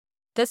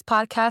This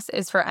podcast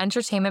is for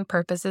entertainment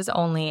purposes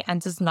only and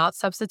does not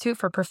substitute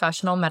for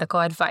professional medical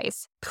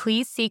advice.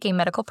 Please seek a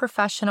medical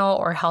professional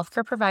or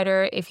healthcare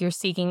provider if you're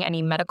seeking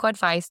any medical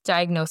advice,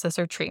 diagnosis,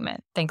 or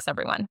treatment. Thanks,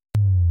 everyone.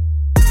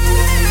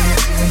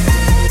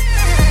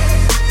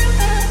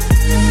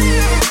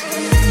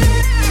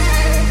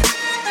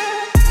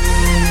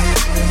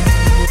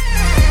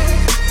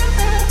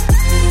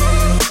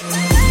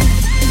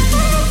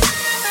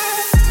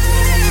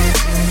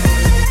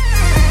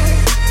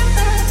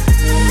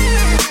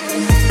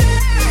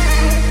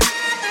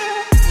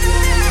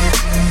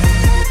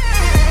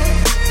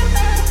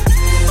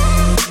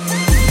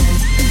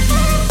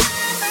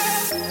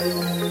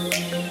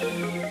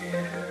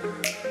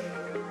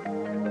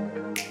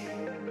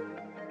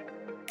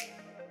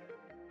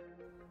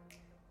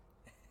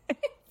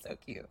 So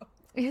cute.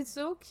 It's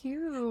so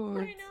cute.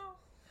 I know.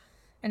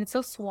 And it's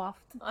so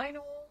soft. I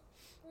know.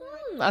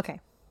 Okay.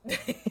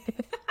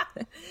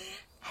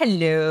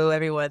 Hello,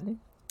 everyone.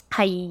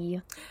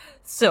 Hi.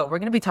 So we're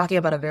going to be talking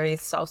about a very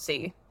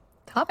saucy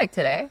topic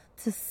today.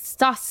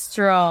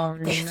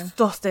 Testosterone.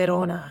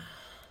 Testosterone.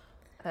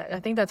 I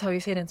think that's how you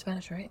say it in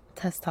Spanish, right?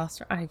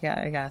 Testosterone.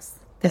 I guess.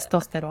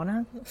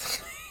 Testosterone.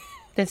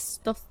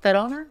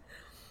 Testosterone.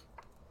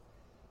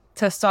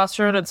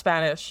 Testosterone in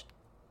Spanish.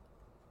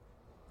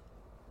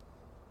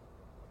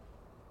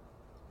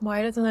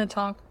 Why doesn't it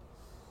talk?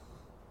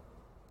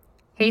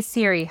 Hey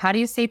Siri, how do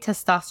you say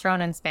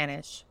testosterone in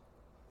Spanish?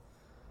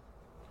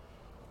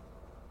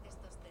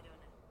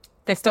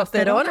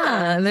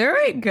 Testosterone. There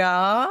we go.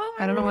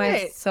 I don't know why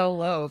it's so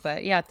low,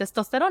 but yeah,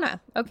 testosterone.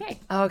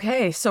 Okay.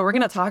 Okay, so we're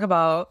going to talk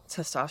about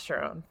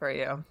testosterone for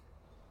you.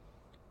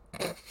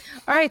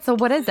 All right, so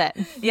what is it?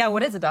 Yeah,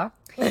 what is it, Doc?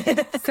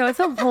 So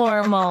it's a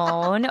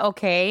hormone,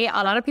 okay?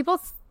 A lot of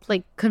people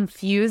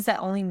confuse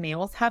that only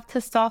males have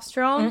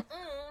testosterone,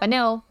 but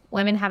no,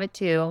 women have it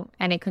too,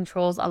 and it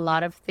controls a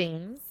lot of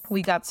things.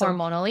 We got some.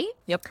 Hormonally.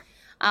 Yep.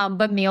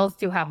 But males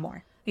do have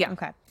more. Yeah.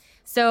 Okay.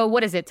 So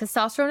what is it?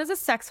 Testosterone is a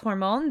sex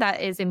hormone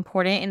that is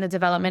important in the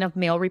development of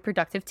male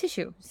reproductive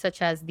tissue,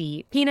 such as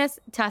the penis,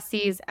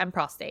 testes, and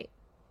prostate.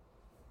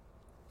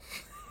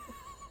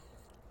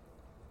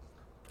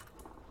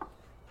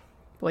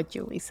 What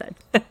Julie said.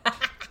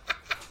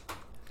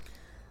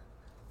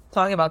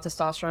 Talking about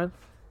testosterone.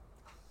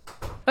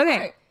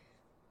 Okay.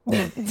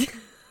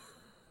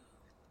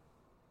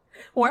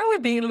 Why are we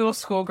being little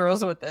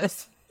schoolgirls with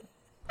this?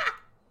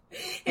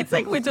 It's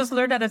like we just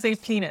learned how to say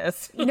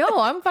penis.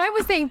 No, I'm fine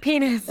with saying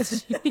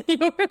penis.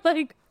 You were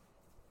like,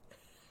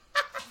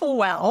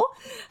 Well,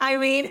 I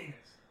mean,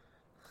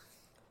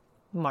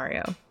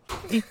 Mario.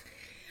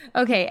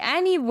 Okay,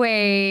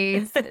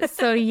 anyways,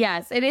 so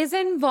yes, it is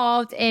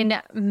involved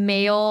in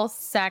male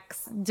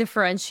sex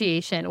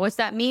differentiation. What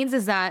that means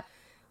is that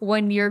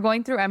when you're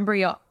going through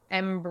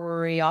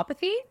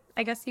embryopathy,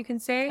 I guess you can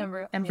say,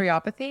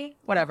 embryopathy,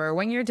 whatever,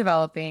 when you're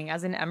developing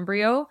as an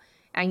embryo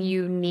and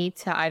you need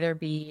to either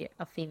be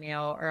a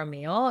female or a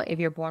male, if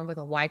you're born with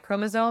a Y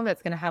chromosome,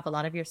 that's going to have a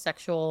lot of your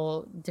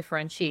sexual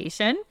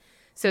differentiation.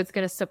 So it's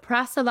going to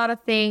suppress a lot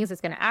of things. It's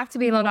going to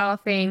activate a lot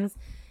of things.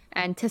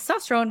 And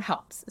testosterone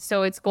helps.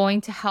 So it's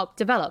going to help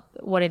develop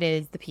what it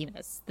is, the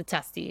penis, the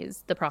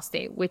testes, the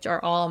prostate, which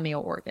are all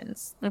male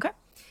organs. Okay.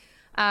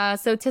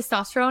 So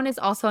testosterone is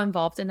also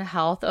involved in the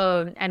health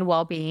and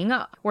well-being,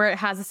 where it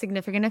has a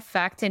significant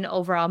effect in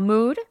overall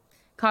mood,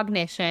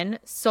 cognition,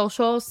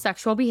 social,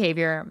 sexual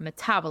behavior,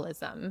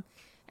 metabolism,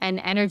 and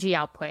energy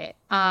output,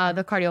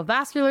 the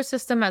cardiovascular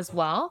system as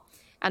well,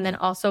 and then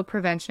also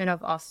prevention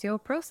of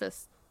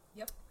osteoporosis.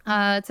 Yep.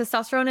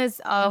 Testosterone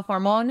is a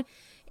hormone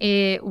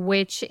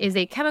which is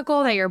a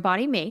chemical that your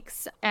body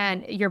makes,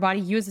 and your body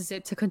uses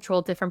it to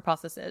control different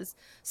processes.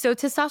 So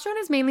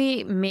testosterone is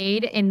mainly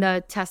made in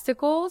the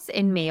testicles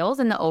in males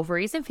and the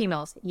ovaries in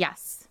females.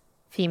 Yes,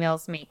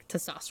 females make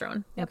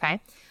testosterone, okay?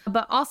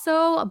 But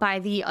also by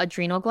the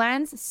adrenal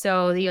glands.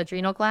 So the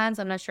adrenal glands,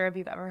 I'm not sure if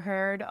you've ever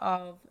heard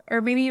of, or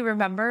maybe you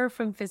remember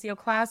from physio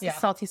class,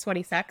 salty,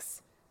 sweaty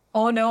sex.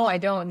 Oh, no, I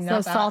don't.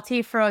 So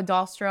salty for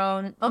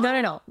aldosterone. Oh.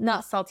 No,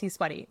 not salty,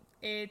 sweaty.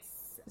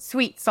 It's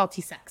sweet,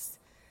 salty sex.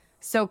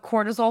 So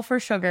cortisol for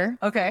sugar.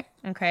 Okay.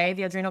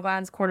 The adrenal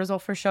glands,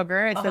 cortisol for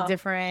sugar. It's the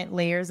different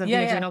layers of the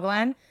adrenal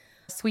gland.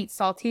 Sweet,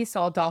 salty,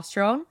 so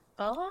aldosterone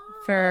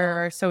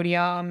for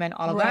sodium and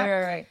all of that.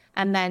 Right.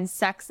 And then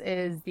sex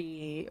is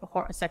the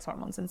sex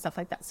hormones and stuff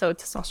like that. So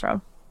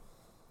testosterone.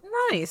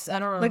 Nice. I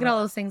don't remember. Look at all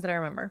those things that I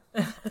remember.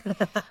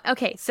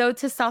 Okay, so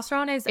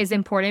testosterone is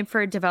important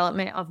for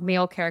development of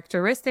male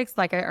characteristics,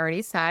 like I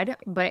already said,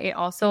 but it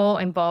also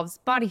involves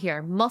body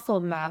hair, muscle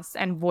mass,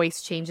 and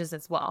voice changes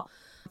as well.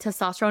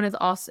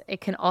 Testosterone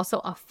can also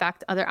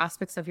affect other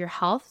aspects of your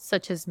health,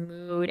 such as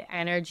mood,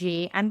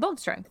 energy, and bone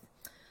strength.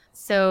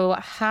 So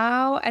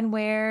how and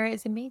where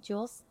is it made,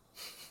 Jules?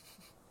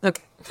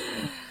 Okay.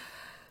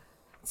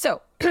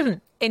 So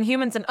in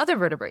humans and other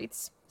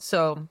vertebrates,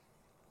 so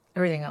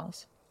everything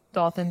else,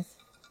 dolphins,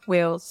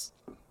 whales,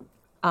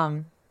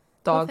 dogs.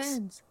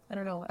 Dolphins. I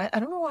don't know. I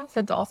don't know why I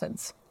said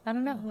dolphins. I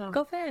don't know.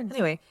 Go fans.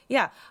 Anyway,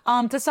 yeah.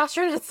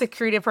 Testosterone is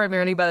secreted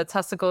primarily by the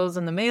testicles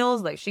in the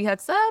males, like she had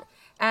said,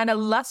 and a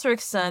lesser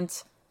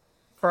extent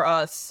for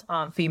us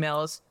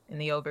females in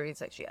the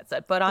ovaries, like she had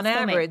said. But on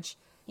average,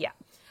 yeah.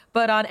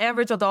 But on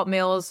average, adult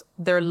males,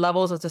 their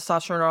levels of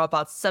testosterone are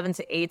about 7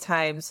 to 8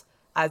 times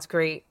as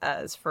great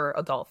as for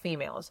adult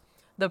females.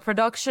 The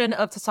production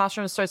of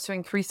testosterone starts to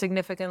increase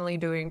significantly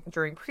during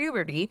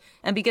puberty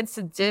and begins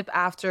to dip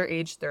after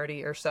age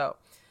 30 or so.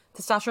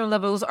 Testosterone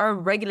levels are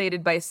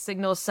regulated by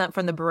signals sent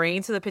from the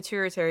brain to the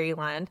pituitary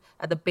gland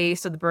at the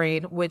base of the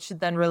brain, which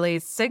then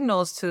relays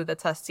signals to the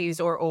testes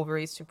or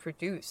ovaries to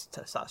produce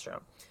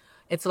testosterone.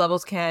 Its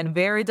levels can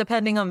vary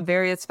depending on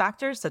various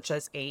factors such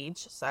as age,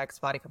 sex,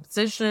 body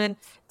composition,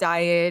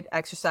 diet,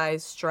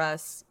 exercise,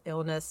 stress,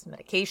 illness,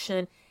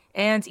 medication,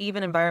 and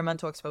even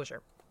environmental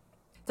exposure.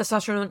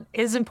 Testosterone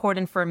is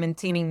important for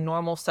maintaining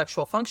normal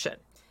sexual function.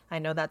 I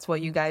know that's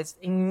what you guys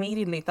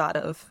immediately thought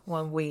of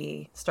when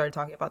we started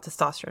talking about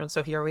testosterone.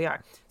 So here we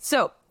are.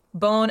 So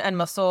bone and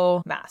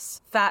muscle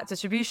mass, fat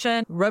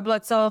distribution, red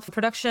blood cell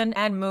production,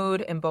 and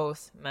mood in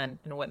both men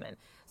and women.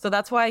 So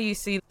that's why you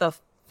see the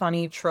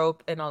funny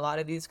trope in a lot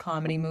of these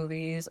comedy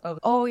movies of,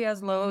 oh, he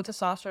has low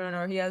testosterone,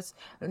 or he has,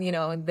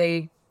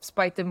 they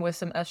spiked him with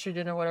some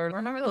estrogen or whatever.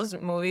 Remember those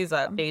movies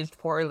that aged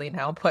poorly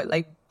now, but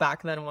like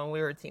back then when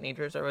we were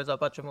teenagers, there was a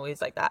bunch of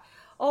movies like that.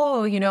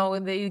 Oh,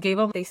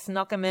 they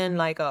snuck him in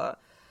like a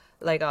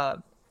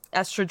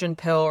estrogen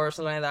pill or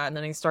something like that, and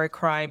then he started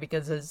crying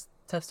because his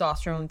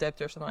testosterone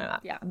dipped or something like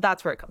that. Yeah,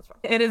 that's where it comes from.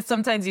 It is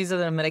sometimes used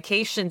as a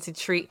medication to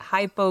treat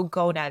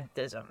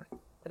hypogonadism.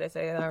 Did I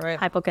say that right?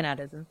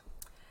 Hypogonadism.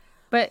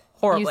 But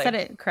horribly. You said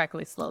it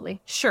correctly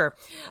slowly. Sure.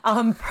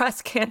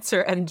 Breast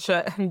cancer and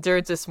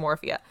gender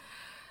dysmorphia.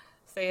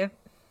 Say it.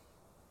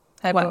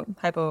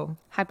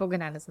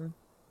 Hypogonadism.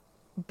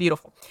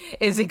 Beautiful.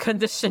 Is a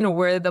condition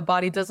where the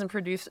body doesn't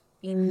produce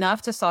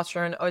enough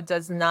testosterone or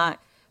does not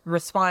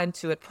respond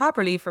to it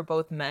properly for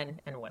both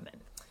men and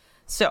women.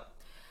 So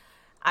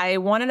I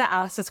wanted to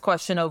ask this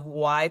question of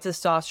why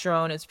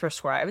testosterone is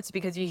prescribed. It's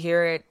because you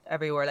hear it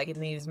everywhere, like in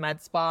these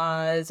med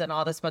spas and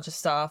all this bunch of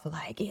stuff.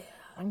 Like, yeah,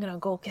 I'm going to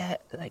go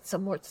get like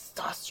some more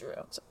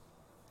testosterone. So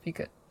if you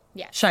could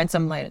shine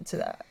some light into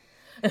that.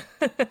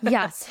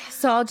 Yes.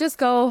 So I'll just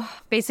go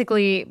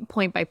basically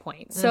point by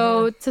point.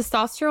 So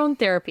testosterone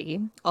therapy,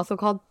 also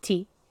called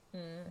T.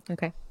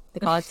 Okay. They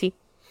call it T.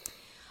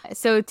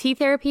 So T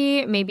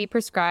therapy may be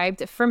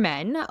prescribed for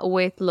men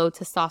with low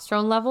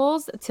testosterone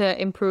levels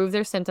to improve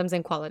their symptoms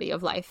and quality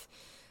of life.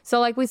 So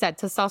like we said,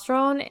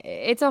 testosterone,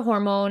 it's a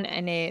hormone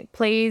and it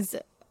plays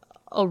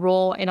a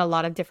role in a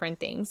lot of different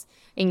things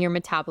in your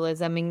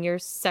metabolism, in your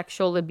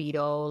sexual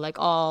libido, like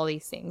all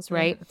these things,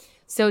 right?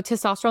 So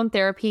testosterone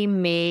therapy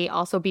may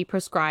also be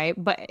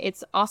prescribed, but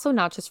it's also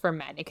not just for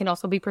men. It can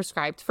also be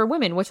prescribed for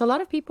women, which a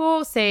lot of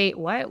people say,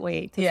 what?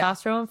 Wait,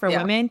 testosterone for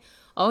women?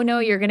 Oh no,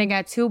 you're going to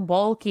get too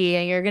bulky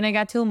and you're going to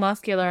get too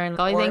muscular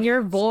and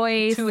your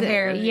voice. Too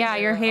hairy. Yeah,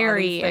 you're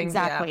hairy. Things,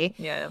 exactly.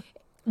 Yeah.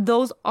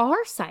 Those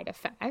are side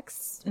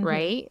effects,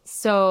 right?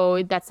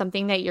 So that's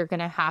something that you're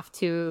going to have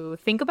to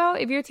think about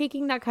if you're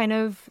taking that kind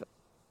of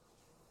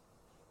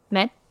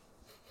med,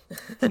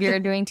 if you're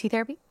doing T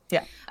therapy.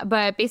 Yeah.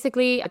 But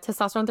basically,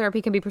 testosterone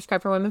therapy can be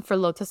prescribed for women for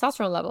low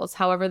testosterone levels.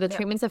 However, the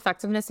treatment's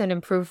effectiveness and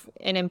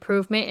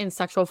improvement in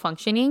sexual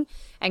functioning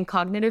and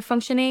cognitive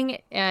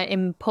functioning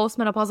in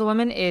postmenopausal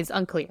women is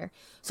unclear.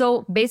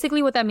 So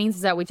basically what that means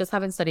is that we just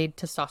haven't studied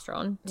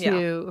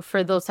testosterone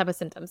for those type of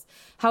symptoms.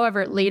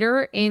 However,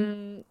 later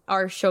in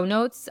our show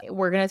notes,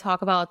 we're going to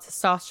talk about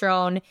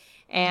testosterone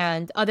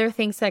and other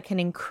things that can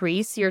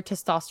increase your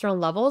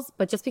testosterone levels.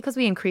 But just because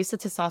we increase the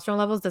testosterone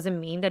levels doesn't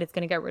mean that it's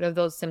going to get rid of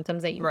those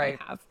symptoms that you might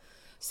have.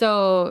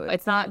 So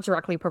it's not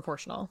directly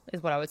proportional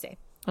is what I would say.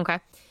 Okay.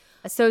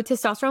 So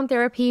testosterone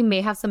therapy may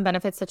have some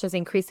benefits such as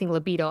increasing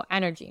libido,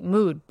 energy,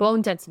 mood,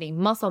 bone density,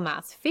 muscle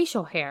mass,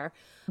 facial hair,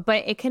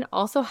 but it can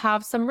also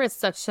have some risks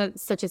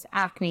such as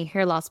acne,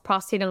 hair loss,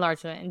 prostate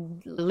enlargement,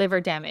 and liver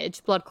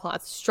damage, blood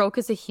clots. Stroke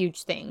is a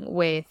huge thing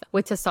with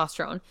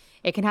testosterone.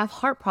 It can have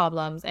heart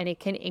problems and it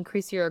can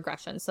increase your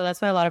aggression. So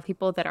that's why a lot of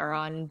people that are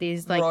on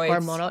these like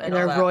hormonal and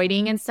they're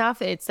roiding and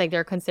stuff, it's like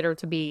they're considered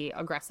to be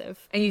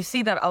aggressive. And you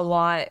see that a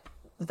lot,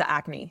 the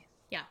acne.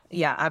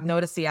 Yeah, I've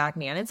noticed the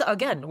acne. And it's,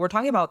 again, we're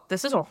talking about,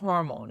 this is a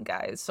hormone,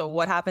 guys. So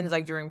what happens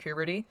like during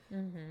puberty?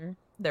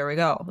 There we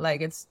go.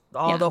 Like it's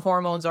all the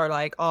hormones are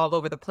like all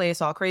over the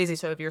place, all crazy.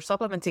 So if you're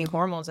supplementing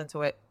hormones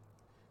into it,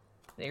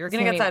 you're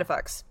going to get side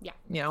effects. Yeah.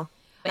 You know,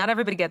 not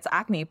everybody gets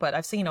acne, but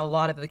I've seen a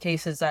lot of the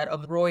cases that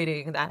of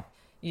roiding that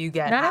you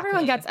get. Not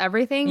everyone gets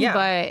everything,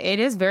 but it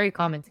is very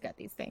common to get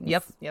these things.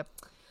 Yep.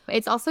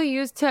 It's also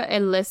used to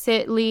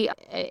illicitly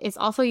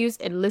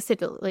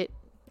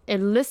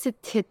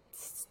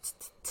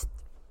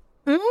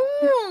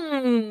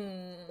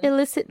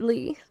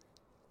illicitly.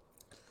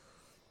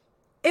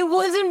 It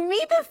wasn't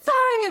me this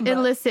time.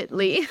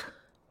 Illicitly.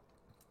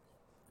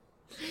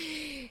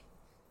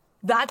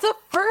 That's a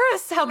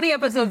first. How many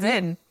episodes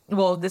in?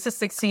 Well, this is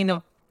 16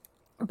 of,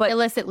 but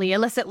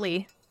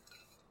illicitly.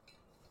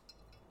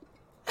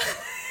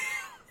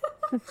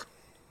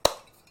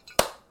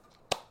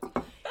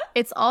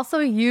 It's also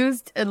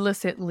used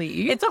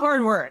illicitly. It's a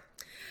hard word.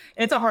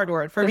 It's a hard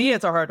word. For me,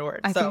 it's a hard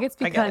word. I think it's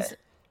because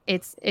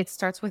it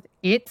starts with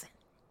it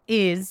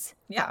is.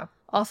 Yeah.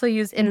 Also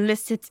used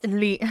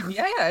illicitly.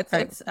 Yeah.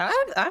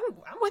 I'm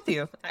with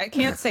you. I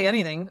can't say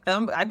anything.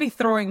 I'd be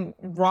throwing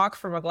rock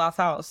from a glass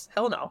house.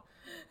 Hell no.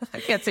 I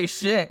can't say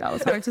shit. That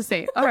was hard to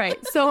say. All right.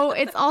 So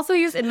it's also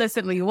used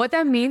illicitly. What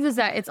that means is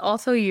that it's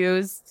also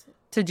used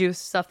to do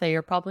stuff that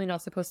you're probably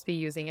not supposed to be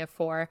using it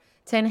for,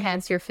 to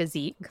enhance your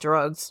physique.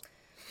 Drugs.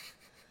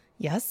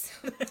 Yes.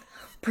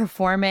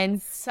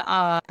 Performance.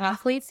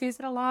 Athletes use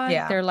it a lot.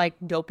 Yeah. They're like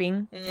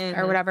doping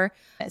or whatever.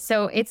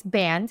 So it's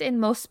banned in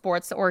most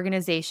sports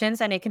organizations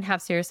and it can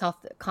have serious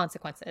health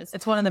consequences.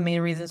 It's one of the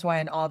main reasons why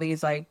in all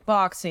these like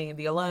boxing,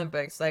 the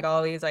Olympics, like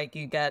all these like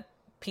you get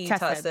pee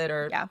tested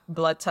or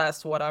blood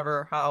test,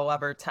 whatever,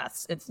 however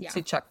tests. It's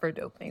to check for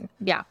doping.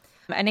 Yeah.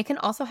 And it can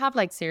also have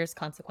like serious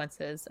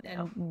consequences.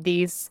 And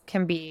these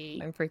can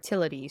be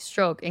infertility,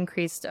 stroke,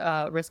 increased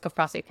risk of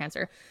prostate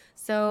cancer.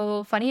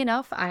 So funny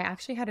enough, I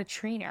actually had a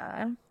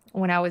trainer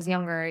when I was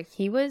younger.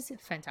 He was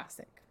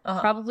fantastic.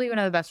 Probably one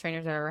of the best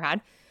trainers I've ever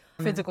had.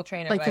 Physical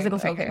trainer. Like physical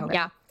trainer. Okay.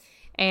 Yeah.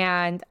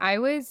 And I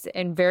was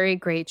in very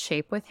great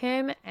shape with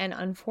him. And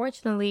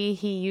unfortunately,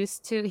 he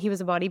was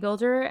a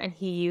bodybuilder and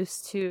he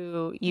used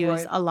to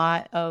use a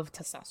lot of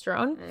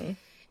testosterone.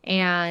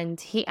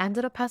 And he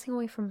ended up passing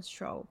away from a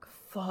stroke.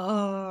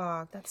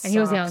 Fuck. That sucks. And he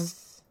was young.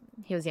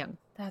 He was young.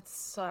 That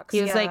sucks.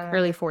 He was like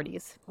early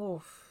 40s.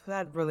 Oof.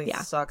 That really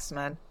sucks,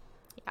 man.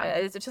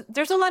 Yeah.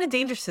 There's a lot of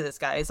dangers to this,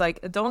 guys.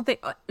 Like, don't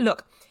think...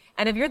 Look,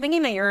 and if you're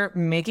thinking that you're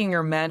making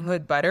your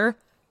manhood better,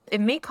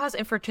 it may cause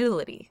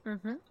infertility.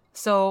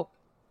 So,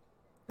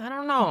 I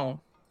don't know.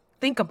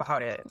 Think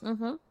about it.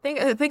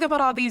 Think about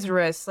all these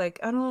risks.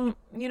 Like, I don't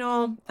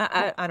know.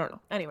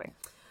 Anyway.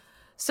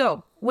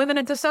 So, women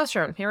and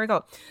testosterone. Here we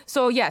go.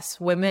 So, yes,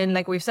 women,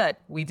 like we've said,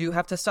 we do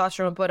have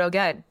testosterone, but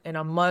again, in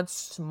a much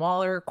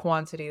smaller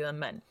quantity than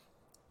men.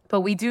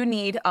 But we do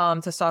need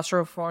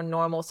testosterone for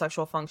normal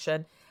sexual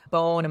function,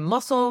 bone and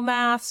muscle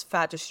mass,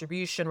 fat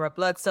distribution, red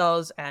blood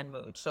cells, and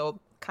mood.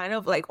 So, kind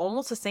of like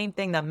almost the same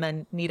thing that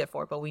men need it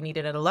for, but we need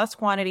it in a less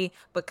quantity,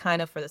 but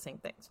kind of for the same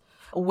things.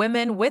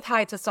 Women with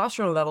high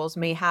testosterone levels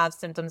may have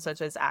symptoms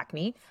such as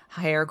acne,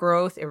 hair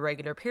growth,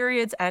 irregular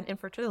periods, and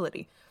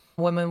infertility.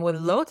 Women with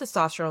low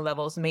testosterone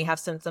levels may have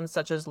symptoms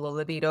such as low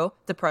libido,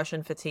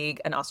 depression, fatigue,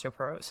 and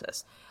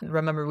osteoporosis.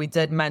 Remember, we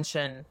did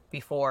mention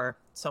before,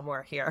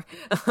 somewhere here,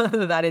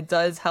 that it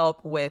does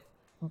help with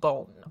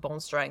bone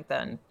strength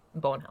and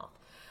bone health.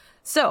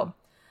 So,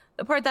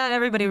 the part that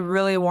everybody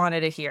really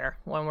wanted to hear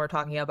when we're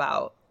talking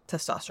about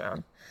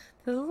testosterone.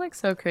 This is like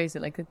so crazy.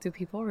 Like, do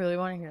people really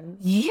want to hear this?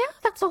 Yeah,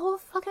 that's the whole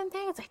fucking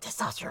thing. It's like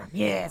testosterone.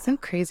 Yeah. It's so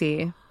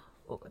crazy.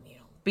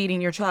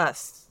 Beating your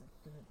chest.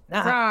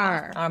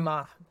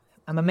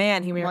 I'm a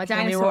man. Hear me roar.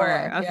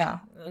 Okay. Yeah.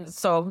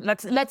 So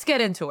let's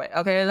get into it.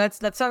 Okay. Let's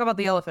talk about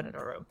the elephant in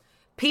the room.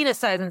 Penis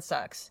size and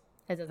sex.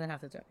 It doesn't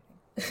have to do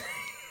anything.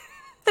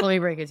 Let me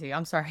break it to you.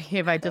 I'm sorry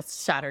if I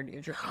just shattered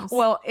your dreams.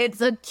 Well, it's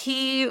a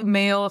key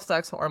male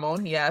sex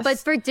hormone. Yes. But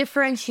for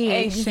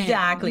differentiation.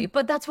 Exactly.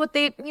 But that's what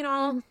they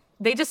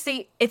just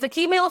see. It's a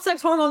key male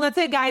sex hormone. That's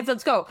it, guys.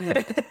 Let's go.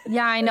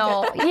 Yeah, I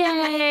know.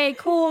 Yay.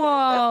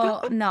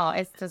 Cool. No,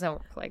 it doesn't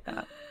work like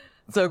that.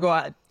 So go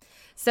ahead.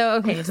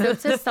 So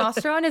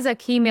testosterone is a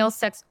key male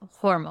sex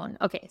hormone.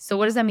 Okay, so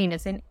what does that mean?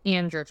 It's an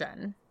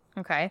androgen.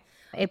 Okay,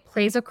 it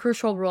plays a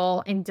crucial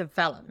role in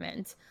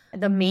development,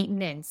 the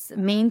maintenance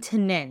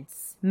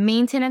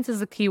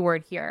is a key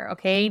word here.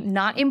 Okay,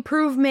 not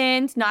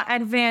improvement, not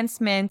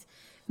advancement,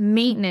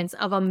 maintenance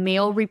of a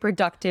male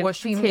reproductive what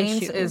she tissue.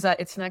 means is that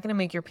it's not going to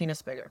make your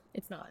penis bigger.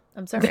 It's not.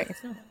 I'm sorry.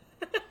 It's not.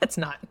 It's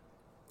not.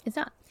 It's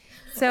not.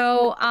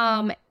 So,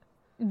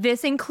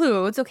 this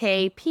includes,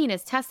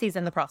 penis, testes,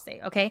 and the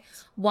prostate,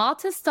 While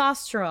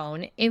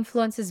testosterone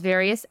influences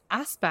various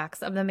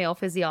aspects of the male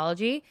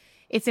physiology,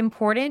 it's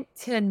important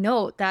to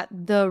note that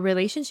the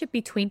relationship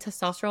between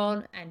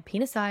testosterone and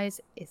penis size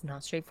is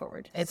not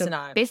straightforward. It's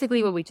not.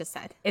 Basically what we just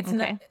said. It's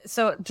not.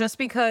 So just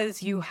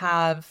because you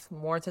have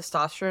more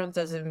testosterone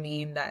doesn't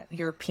mean that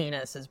your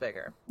penis is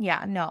bigger.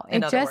 Yeah, no.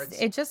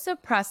 It just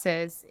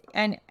suppresses,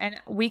 and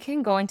we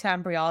can go into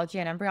embryology,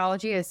 and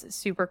embryology is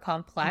super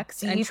complex.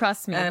 Deep and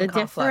trust me, and the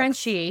complex.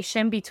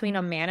 differentiation between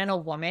a man and a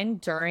woman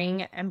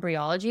during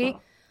embryology,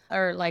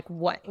 or like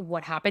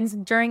what happens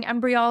during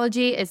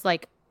embryology is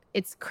like,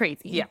 it's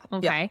crazy. Yeah.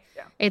 Okay.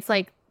 Yeah. It's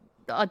like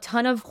a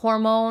ton of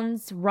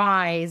hormones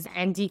rise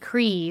and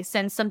decrease,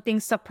 and something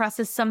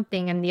suppresses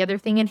something, and the other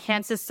thing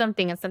enhances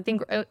something, and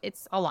something.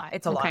 It's a lot.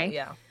 It's a lot.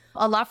 Yeah.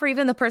 A lot for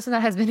even the person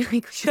that has been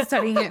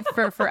studying it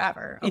for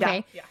forever.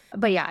 Okay. Yeah.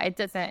 But yeah, it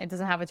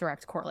doesn't have a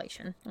direct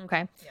correlation.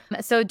 Okay.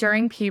 Yeah. So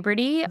during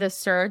puberty, the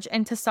surge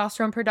in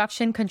testosterone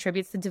production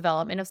contributes to the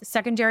development of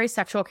secondary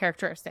sexual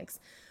characteristics.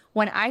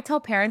 When I tell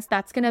parents,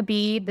 that's going to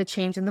be the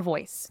change in the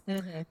voice.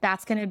 Mm-hmm.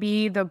 That's going to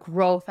be the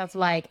growth of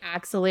like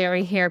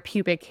axillary hair,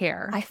 pubic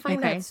hair. I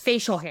find that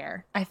facial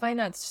hair. I find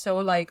that so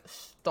like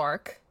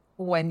stark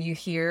when you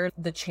hear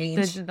the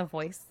change. The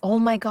voice. Oh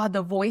my God,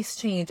 the voice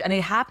change. And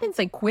it happens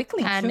like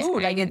quickly too.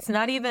 Like it's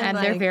not even and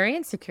like... they're very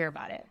insecure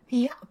about it.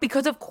 Yeah,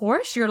 because of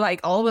course you're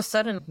like all of a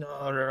sudden,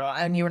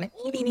 and you're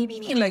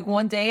like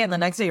one day and the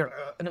next day you're,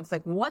 and it's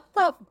like, what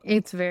the?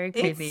 It's very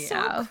crazy. It's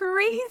so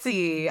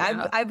crazy.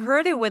 Yeah. I've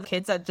heard it with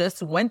kids that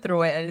just went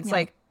through it, and it's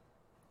like,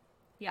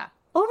 yeah.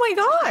 Oh my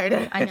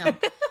God. I know.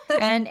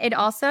 And it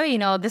also, you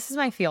know, this is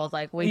my field.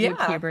 Like we do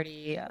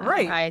puberty.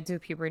 Right. I do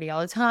puberty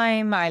all the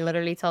time. I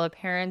literally tell the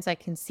parents, I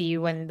can see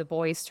when the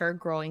boys start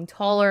growing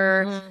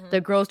taller, the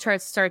growth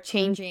charts start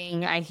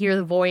changing. I hear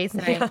the voice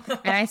and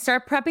I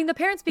start prepping the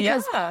parents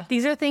because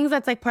these are things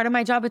that's like part of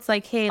my job. It's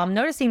like, hey, I'm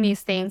noticing these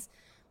things.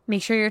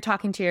 Make sure you're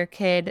talking to your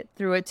kid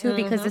through it too,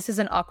 because this is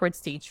an awkward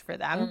stage for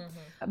them.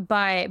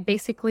 But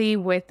basically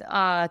with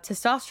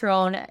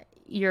testosterone,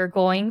 you're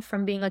going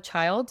from being a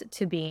child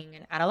to being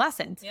an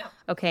adolescent. Yeah.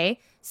 Okay.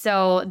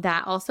 So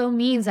that also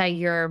means that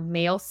your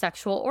male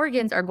sexual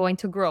organs are going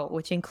to grow,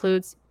 which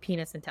includes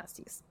penis and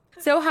testes.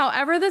 So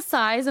however the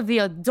size of the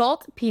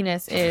adult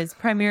penis is it's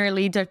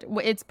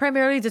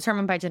primarily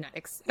determined by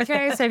genetics.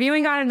 Okay. So if you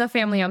ain't got it in the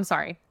family, I'm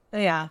sorry.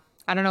 Yeah.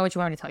 I don't know what you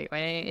want me to tell you.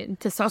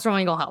 Testosterone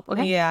ain't gonna help.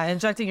 Okay. Yeah.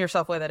 Injecting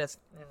yourself with it is...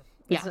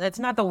 It's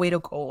not the way to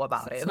go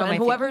about it. And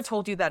whoever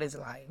told you that is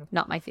lying.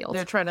 Not my field.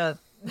 They're trying to...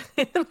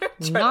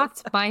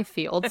 Not my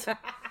field.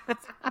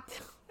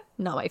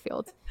 Not my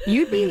field.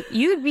 You'd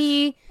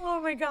be... Oh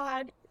my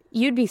God.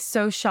 You'd be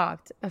so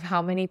shocked of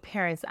how many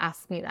parents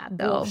ask me that,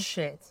 though.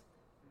 Bullshit.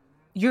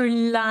 You're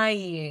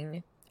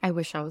lying. I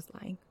wish I was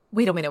lying.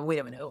 Wait a minute.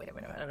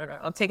 No.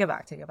 I'll take it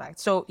back.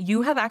 So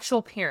you have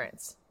actual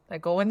parents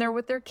that go in there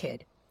with their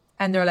kid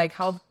and they're like,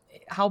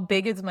 how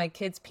big is my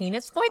kid's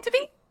penis going to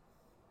be?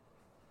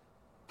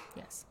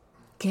 Yes.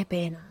 Qué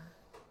pena.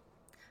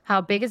 How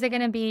big is it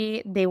going to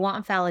be? They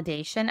want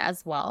validation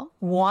as well.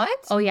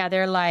 What? Oh, yeah.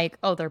 They're like,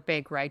 oh, they're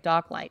big, right,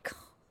 Doc? Like,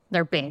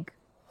 they're big.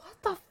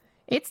 What the?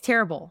 It's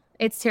terrible.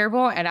 It's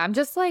terrible. And I'm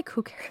just like,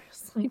 who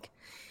cares?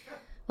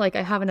 Like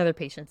I have another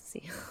patient to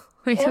see.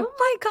 Oh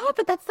my God.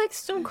 But that's like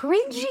so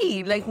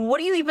cringy. Like, what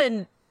do you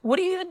even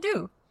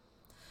do?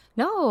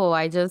 No,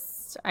 I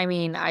just kind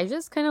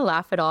of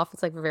laugh it off.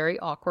 It's like very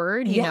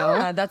awkward, you know?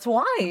 Yeah, that's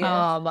why.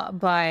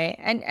 But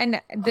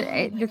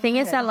the thing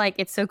is that like,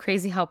 it's so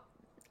crazy how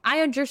I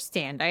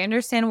understand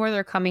where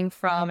they're coming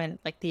from and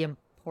like the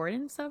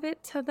importance of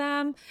it to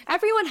them.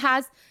 Everyone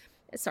has,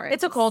 sorry.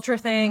 It's a culture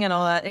thing and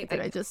all that. Did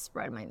I just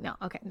spread my, no,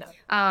 okay. No.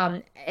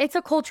 It's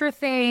a culture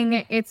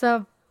thing. It's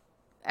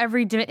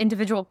every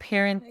individual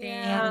parent thing.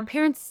 Yeah.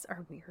 Parents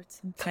are weird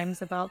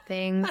sometimes about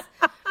things.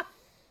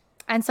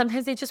 And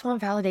sometimes they just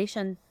want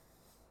validation.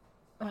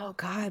 Oh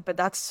God, but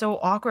that's so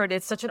awkward.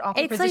 It's such an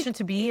awkward position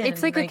to be in.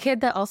 It's like a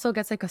kid that also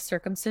gets like a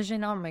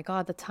circumcision. Oh my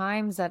God, the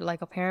times that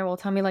like a parent will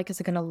tell me like, is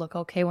it gonna look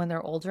okay when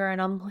they're older?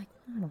 And I'm like,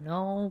 I don't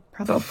know,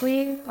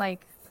 probably.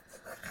 Like,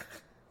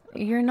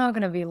 you're not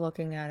gonna be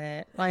looking at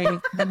it. Like,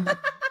 this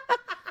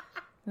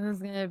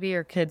is gonna be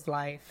your kid's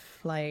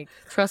life. Like,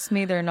 trust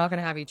me, they're not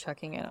gonna have you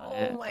checking in on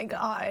it. Oh my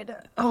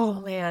God.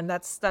 Oh man,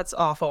 that's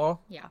awful.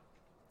 Yeah,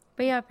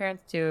 but yeah,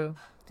 parents do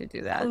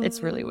that.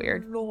 It's really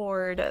weird.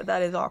 Lord,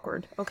 that is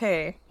awkward.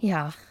 Okay.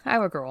 Yeah, I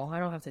have a girl. I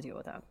don't have to deal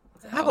with that.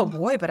 I have a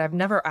boy, but I've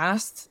never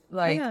asked,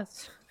 like...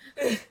 Yes.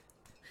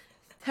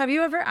 Have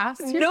you ever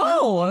asked?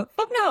 No.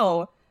 Fuck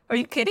no. Are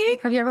you kidding?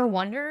 Have you ever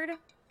wondered?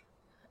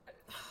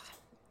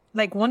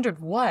 Like, wondered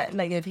what?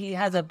 Like, if he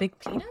has a big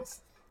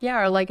penis?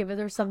 Yeah, or like if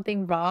there's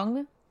something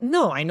wrong?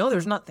 No, I know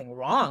there's nothing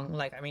wrong.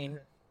 Like, I mean,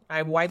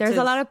 I wiped There's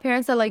a lot of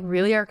parents that like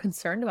really are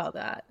concerned about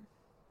that.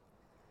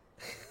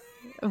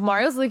 If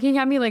Mario's looking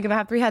at me like if I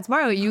have three hats,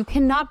 Mario, you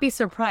cannot be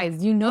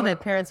surprised. You know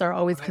that parents are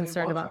always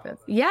concerned about this.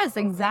 Yes,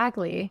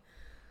 exactly.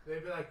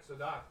 They'd be like, so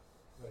Doc,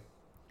 like,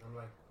 I'm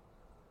like,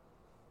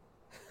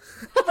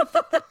 I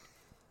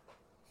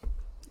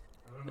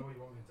don't know what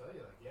you want me to tell you.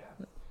 Like,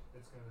 yeah,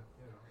 it's gonna,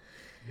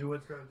 do what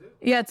it's gonna do.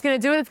 Yeah, it's gonna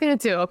do what it's gonna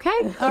do.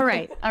 Okay. All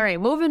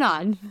right. Moving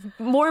on.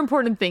 More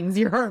important things.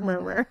 Your heart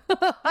murmur.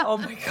 Oh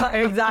my God.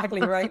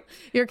 Exactly right.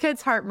 Your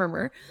kid's heart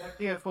murmur.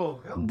 Exactly at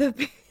full.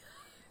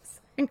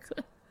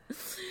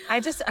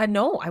 I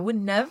know. I would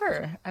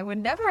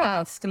never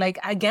ask. Like,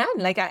 again,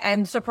 like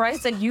I'm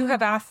surprised that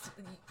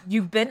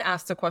you've been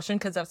asked a question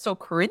because that's so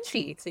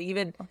cringy to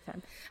even.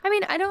 I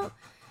mean, I don't.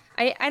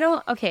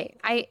 Okay,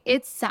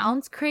 it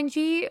sounds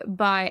cringy,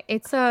 but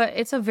it's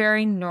a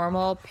very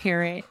normal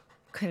parent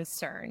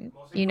concern.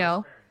 You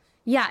know,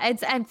 yeah.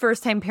 And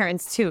first time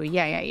parents too.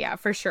 Yeah,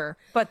 for sure.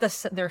 But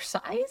their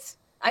size,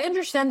 I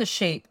understand the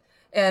shape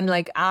and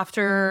like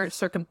after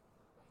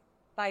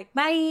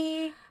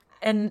Bye.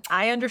 And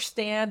I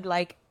understand,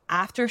 like,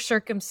 after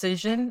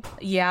circumcision,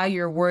 yeah,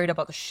 you're worried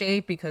about the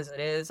shape because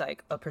it is,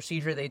 like, a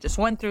procedure they just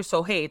went through.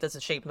 So, hey, does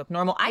the shape look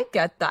normal? I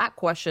get that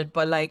question.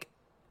 But, like,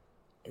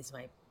 is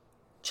my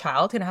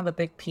child going to have a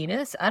big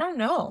penis? I don't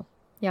know.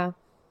 Yeah.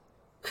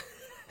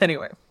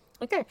 Anyway.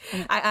 Okay.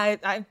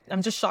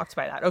 I'm just shocked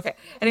by that. Okay.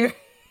 Anyway.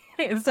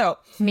 So.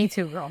 Me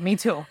too, girl. Me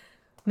too.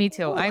 Me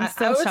too. I'm I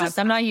still was shocked. just-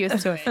 I'm not used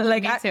to it.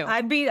 Like Me too.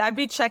 I'd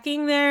be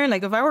checking there.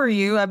 Like if I were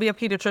you, I'd be a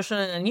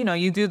pediatrician, and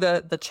you do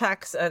the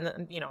checks,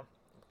 and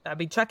I'd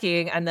be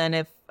checking, and then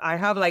if I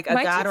have like a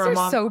My dad checks or a are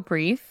mom, so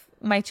brief.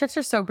 My checks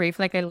are so brief.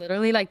 Like I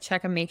literally like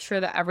check and make sure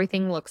that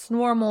everything looks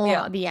normal.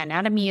 Yeah. The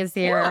anatomy is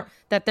there. Yeah.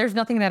 That there's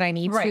nothing that I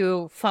need Right.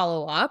 to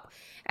follow up.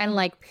 And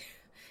like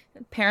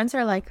parents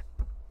are like,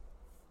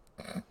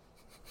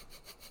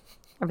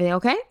 everything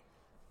okay?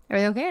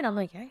 Everything okay? And I'm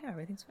like, yeah,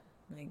 everything's fine.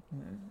 Like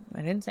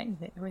I didn't say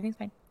anything. Everything's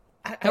fine.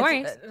 No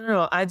worries.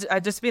 No,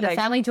 I'd just be The like,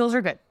 family jewels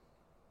are good.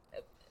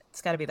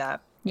 it's got to be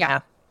that.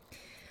 Yeah.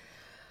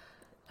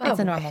 It's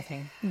Oh, a normal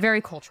thing.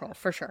 Very cultural,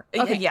 for sure.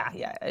 Okay. Yeah,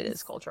 it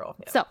is cultural.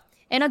 Yeah. So,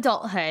 in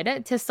adulthood,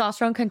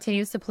 testosterone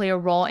continues to play a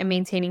role in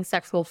maintaining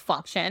sexual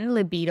function,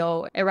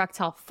 libido,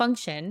 erectile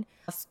function,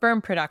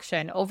 sperm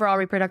production, overall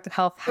reproductive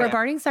health. Yeah.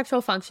 Regarding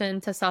sexual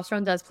function,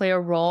 testosterone does play a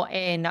role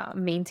in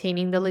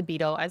maintaining the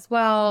libido as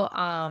well.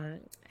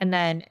 And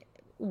then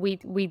we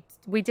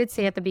did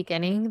say at the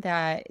beginning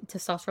that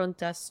testosterone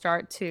does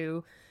start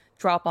to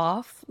drop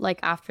off like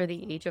after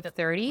the age of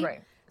 30.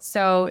 Right.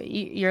 So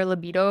your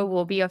libido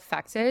will be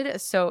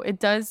affected. So it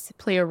does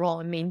play a role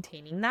in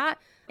maintaining that.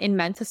 In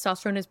men,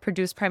 testosterone is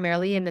produced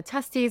primarily in the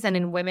testes, and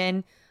in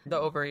women, The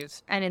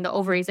ovaries. and in the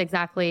ovaries,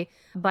 exactly.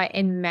 But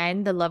in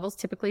men, the levels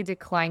typically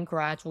decline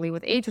gradually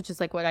with age, which is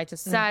like what I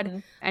just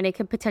said. And it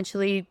can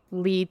potentially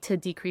lead to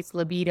decreased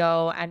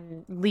libido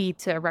and lead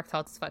to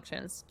erectile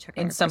dysfunctions. Check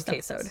out In our some first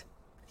cases. episode.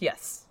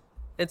 Yes.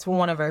 It's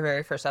one of our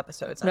very first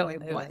episodes. No,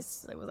 it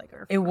was. It was like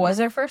our It was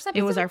our first episode?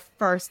 It was our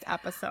first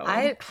episode.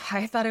 I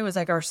thought it was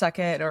like our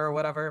second or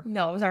whatever.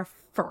 No, it was our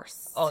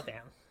first. Oh,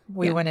 damn.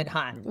 We went in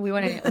hot. We were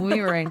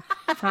in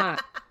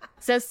hot.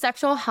 So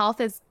sexual health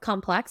is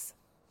complex,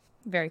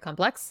 very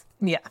complex.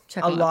 Yeah.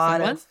 Check a out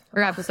lot episode 1 of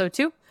or episode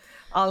 2.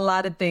 a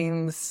lot of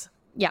things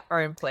Yeah.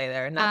 are in play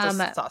there, not just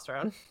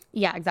testosterone.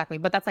 Yeah, exactly.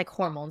 But that's like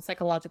hormones,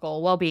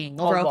 psychological well-being,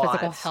 overall lot.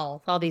 physical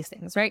health, all these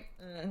things, right?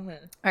 All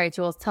right,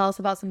 Jules, tell us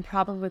about some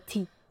problems with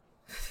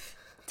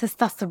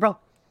testosterone.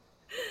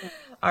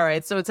 All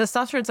right, so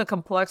testosterone is a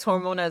complex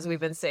hormone, as we've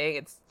been saying.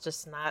 It's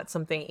just not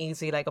something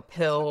easy like a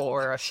pill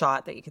or a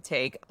shot that you could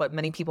take, but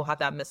many people have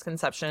that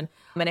misconception.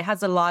 And it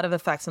has a lot of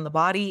effects on the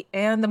body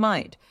and the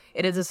mind.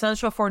 It is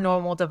essential for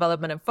normal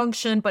development and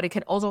function, but it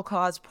can also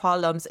cause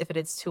problems if it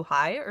is too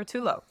high or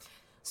too low.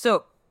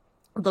 So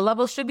the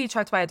levels should be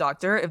checked by a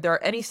doctor if there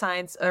are any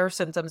signs or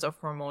symptoms of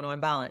hormonal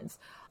imbalance.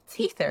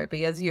 Tea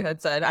therapy, as you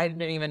had said, I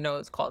didn't even know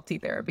it's called tea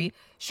therapy,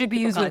 should be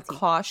used with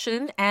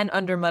caution and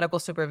under medical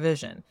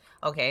supervision.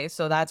 Okay,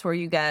 so that's where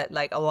you get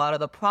like a lot of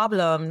the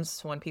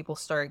problems when people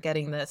start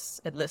getting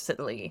this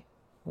illicitly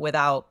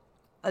without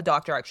a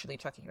doctor actually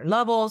checking your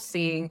levels,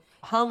 seeing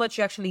how much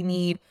you actually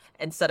need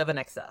instead of an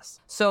excess.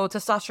 So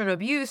testosterone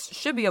abuse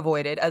should be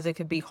avoided as it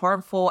could be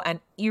harmful and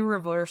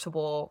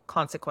irreversible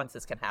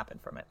consequences can happen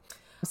from it.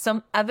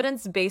 Some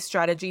evidence-based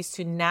strategies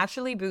to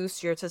naturally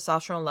boost your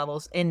testosterone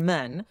levels in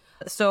men.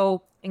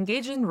 So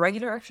engage in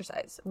regular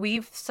exercise.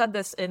 We've said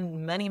this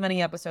in many,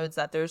 many episodes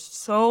that there's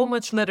so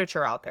much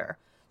literature out there,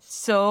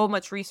 so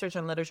much research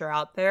and literature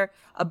out there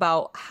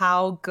about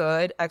how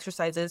good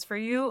exercise is for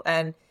you.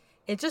 And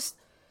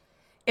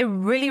it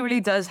really,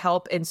 really does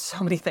help in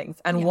so many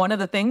things. And one of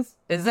the things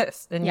is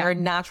this, in your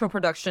natural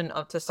production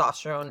of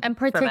testosterone. And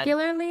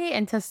particularly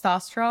in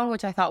testosterone,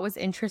 which I thought was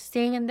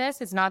interesting in this,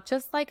 it's not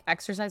just like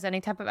exercise, any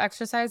type of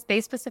exercise.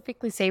 They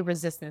specifically say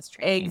resistance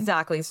training.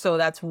 Exactly. So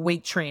that's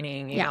weight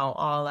training, you know,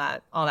 all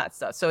that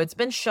stuff. So it's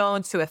been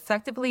shown to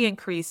effectively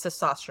increase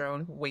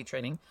testosterone, weight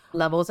training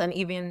levels, and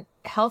even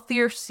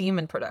healthier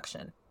semen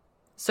production.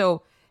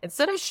 So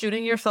instead of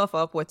shooting yourself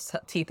up with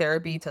T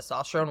therapy,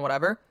 testosterone,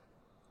 whatever,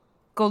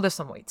 go lift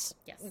some weights.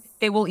 Yes.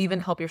 It will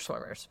even help your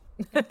swimmers.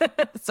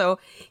 So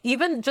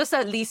even just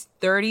at least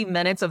 30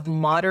 minutes of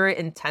moderate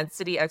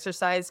intensity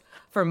exercise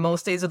for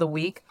most days of the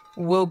week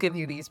will give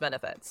you these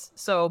benefits.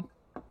 So,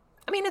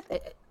 I mean,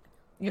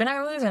 you're not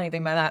going to lose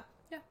anything by that.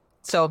 Yeah.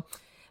 So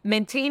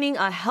maintaining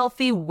a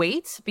healthy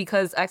weight,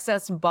 because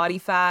excess body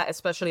fat,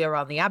 especially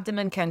around the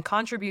abdomen, can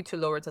contribute to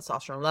lower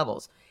testosterone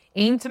levels.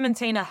 Aim to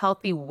maintain a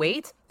healthy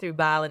weight through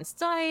balanced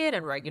diet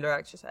and regular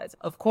exercise.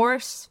 Of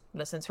course,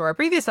 listen to our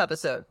previous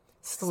episode.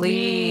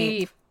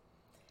 Sleep.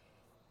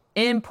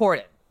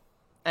 Important.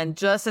 And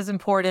just as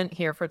important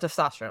here for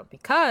testosterone,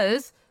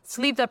 because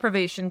sleep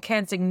deprivation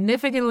can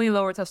significantly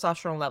lower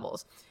testosterone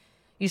levels.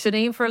 You should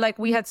aim for, like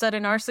we had said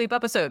in our sleep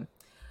episode,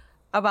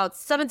 about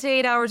 7 to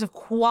 8 hours of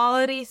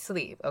quality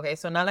sleep. Okay,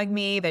 so not like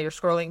me that you're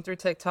scrolling through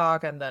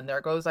TikTok and then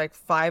there goes like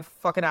 5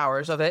 fucking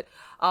hours of it.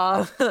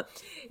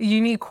 You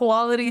need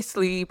quality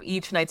sleep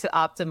each night to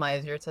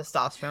optimize your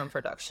testosterone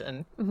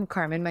production.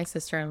 Carmen, my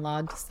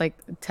sister-in-law, just like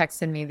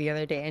texted me the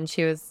other day, and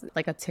she was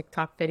like a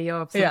TikTok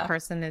video of some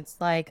person. It's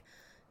like,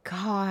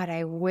 God,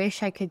 I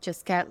wish I could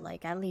just get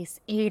like at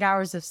least 8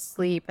 hours of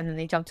sleep. And then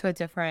they jump to a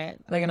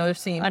different, Like another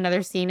scene.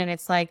 and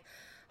it's like,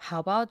 how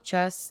about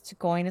just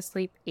going to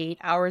sleep 8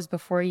 hours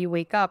before you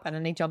wake up? And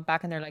then they jump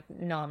back and they're like,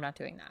 no, I'm not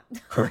doing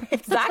that.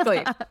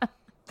 Exactly.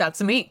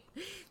 That's me.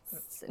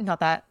 It's not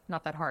that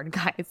hard,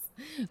 guys.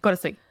 Go to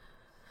sleep.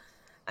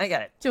 I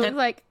get it. Julie's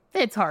like,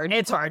 it's hard.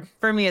 It's hard.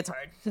 For me, it's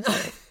hard.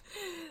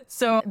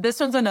 So this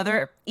one's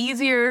another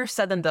easier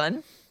said than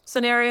done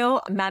scenario.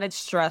 Manage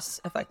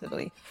stress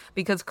effectively,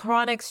 because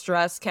chronic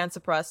stress can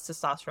suppress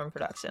testosterone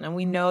production. And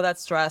we know that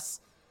stress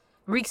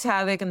wreaks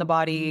havoc in the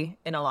body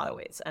in a lot of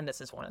ways. And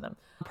this is one of them.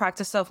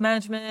 Practice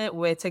self-management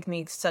with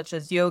techniques such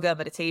as yoga,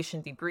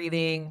 meditation, deep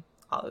breathing,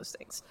 all those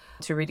things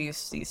to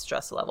reduce these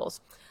stress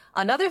levels.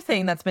 Another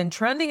thing that's been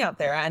trending out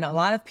there, and a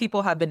lot of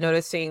people have been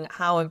noticing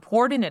how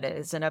important it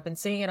is, and I've been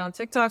seeing it on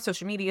TikTok,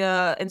 social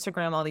media,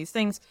 Instagram, all these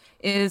things,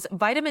 is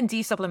vitamin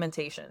D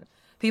supplementation.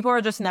 People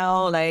are just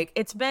now like,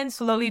 it's been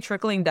slowly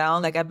trickling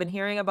down. Like I've been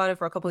hearing about it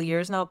for a couple of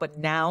years now, but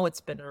now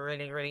it's been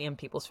really, really in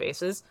people's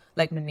faces,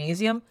 like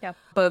magnesium. Yeah.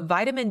 But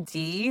vitamin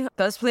D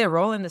does play a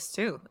role in this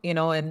too, you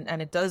know,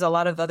 and it does a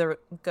lot of other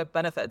good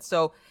benefits.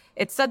 So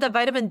it's said that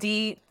vitamin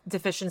D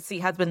deficiency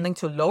has been linked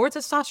to lower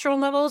testosterone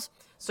levels.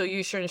 So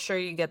you should ensure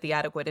you get the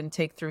adequate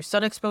intake through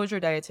sun exposure,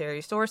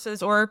 dietary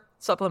sources, or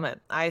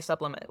supplement. I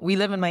supplement. We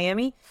live in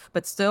Miami,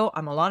 but still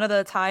I'm a lot of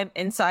the time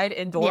inside,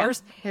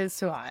 indoors. Yeah, it's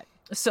too hot.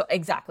 So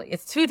exactly.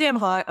 It's too damn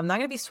hot. I'm not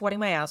going to be sweating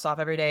my ass off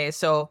every day.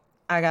 So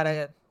I got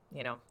to,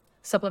 you know,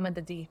 supplement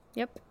the D.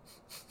 Yep.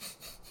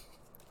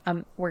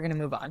 We're going to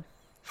move on.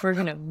 We're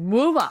going to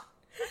move on.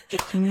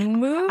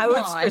 I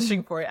was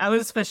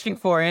fishing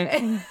for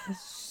it.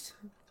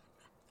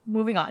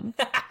 Moving on.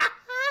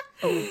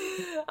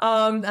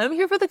 I'm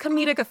here for the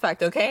comedic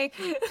effect, okay?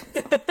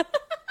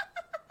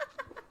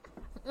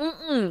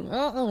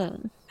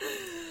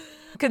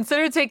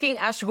 Consider taking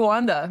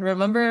ashwagandha.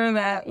 Remember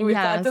that we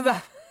talked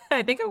about?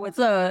 I think it was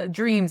a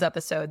dreams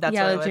episode. That's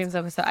yeah, what the dreams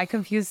episode. I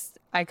confused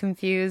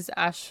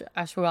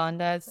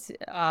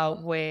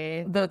ashwagandha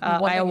with the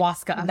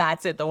ayahuasca.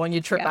 That's it, the one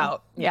you trip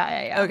out.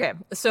 Yeah. Okay,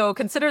 so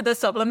consider this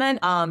supplement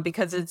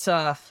because it's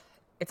a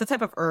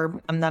type of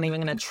herb. I'm not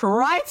even gonna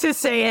try to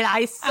say it.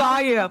 I saw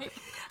you.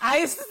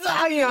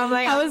 I'm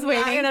like, I was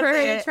waiting for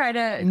her to try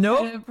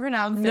to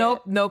pronounce it.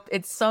 Nope.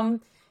 It's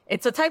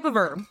a type of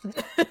herb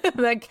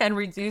that can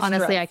reduce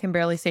Honestly, stress. I can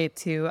barely say it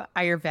too.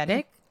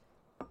 Ayurvedic.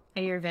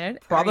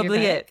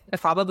 Probably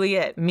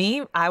it.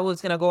 Me, I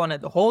was going to go on a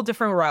whole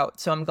different route.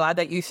 So I'm glad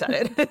that you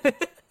said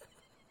it.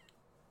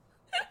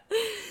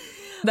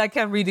 That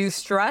can reduce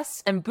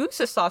stress and boost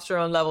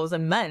testosterone levels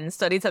in men.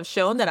 Studies have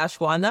shown that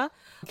ashwagandha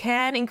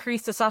can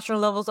increase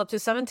testosterone levels up to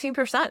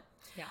 17%.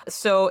 Yeah.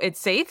 So it's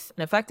safe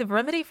and effective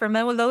remedy for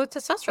men with low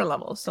testosterone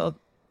levels. So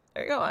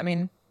there you go. I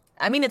mean,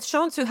 it's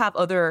shown to have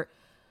other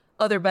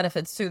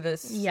benefits to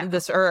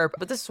this herb,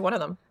 but this is one of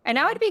them. And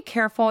I would be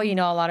careful, you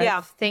know, a lot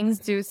of things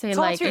do say Talk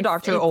like to your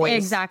doctor always.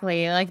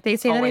 Exactly. Like they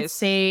say that it's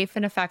safe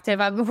and effective.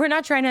 We're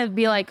not trying to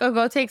be like, oh,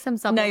 go take some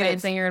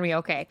supplements and you're gonna be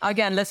okay.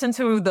 Again, listen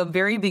to the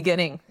very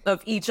beginning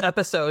of each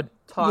episode.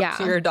 Talk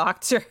to your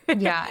doctor.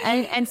 Yeah.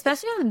 And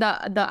especially on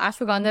the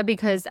ashwagandha,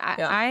 because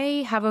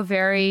I have a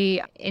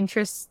very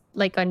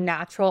a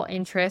natural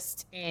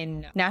interest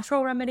in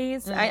natural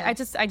remedies. I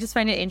just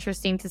find it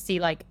interesting to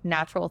see like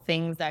natural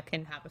things that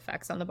can have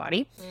effects on the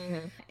body.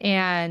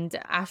 And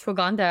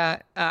ashwagandha,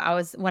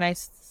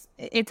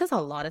 it does a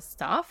lot of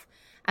stuff.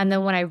 And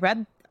then when I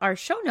read our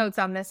show notes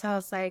on this, I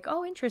was like,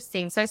 oh,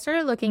 interesting. So I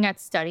started looking at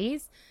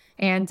studies,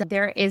 and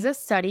there is a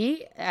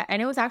study,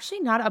 and it was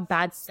actually not a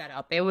bad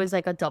setup. It was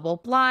like a double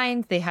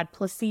blind. They had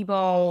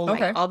placebo,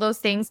 like all those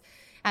things.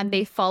 And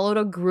they followed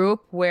a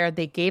group where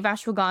they gave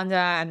ashwagandha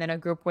and then a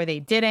group where they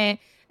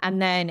didn't.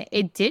 And then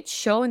it did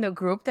show in the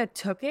group that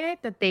took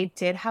it that they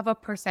did have a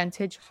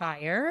percentage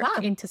higher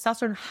in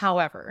testosterone.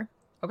 However,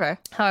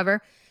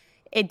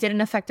 it didn't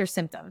affect their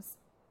symptoms.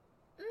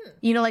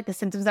 You know, like the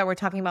symptoms that we're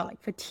talking about,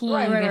 like fatigue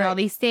and all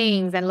these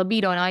things and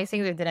libido and all these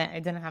things, it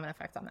didn't have an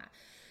effect on that.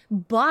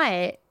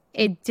 But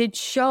it did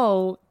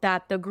show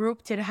that the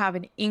group did have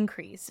an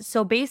increase.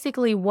 So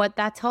basically what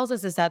that tells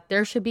us is that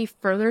there should be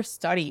further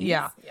studies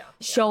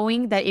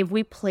showing that if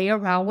we play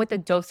around with the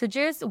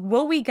dosages,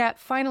 will we get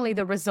finally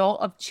the result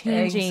of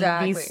changing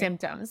these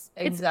symptoms?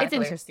 It's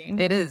interesting.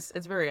 It is.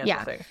 It's very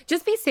interesting. Yeah.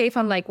 Just be safe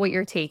on like what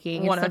you're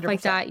taking and stuff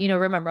like that. You know,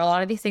 remember a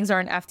lot of these things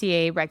aren't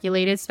FDA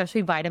regulated,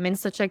 especially vitamins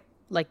such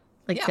like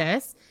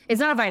this. It's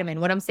not a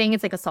vitamin. What I'm saying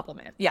is like a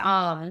supplement.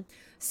 Yeah.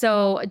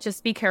 So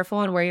just be careful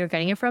on where you're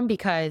getting it from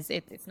because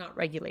it's not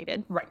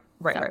regulated.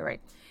 Right.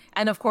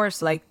 And of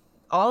course, like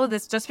all of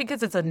this, just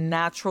because it's a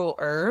natural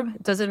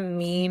herb doesn't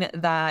mean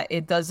that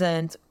it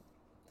doesn't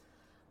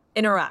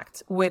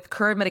interact with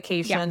current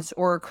medications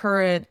or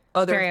current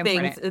other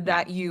things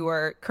that you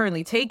are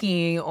currently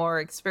taking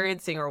or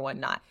experiencing or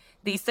whatnot.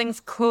 These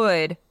things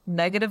could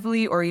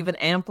negatively or even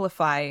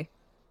amplify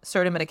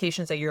certain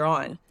medications that you're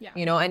on,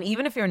 you know, and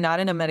even if you're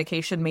not in a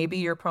medication, maybe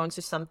you're prone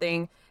to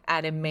something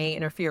and it may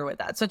interfere with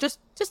that. So just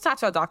talk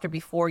to a doctor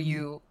before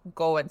you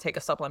go and take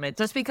a supplement.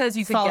 Just because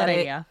you could get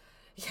it. Yeah.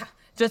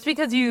 Just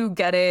because you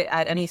get it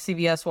at any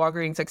CVS,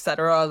 Walgreens,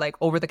 etc., like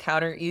over the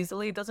counter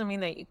easily, doesn't mean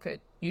that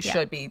you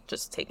should be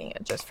just taking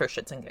it just for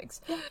shits and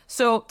gigs.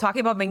 So talking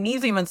about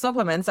magnesium and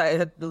supplements, I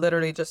had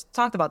literally just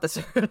talked about this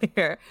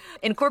earlier.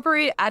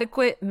 Incorporate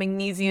adequate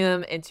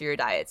magnesium into your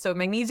diet. So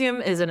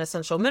magnesium is an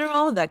essential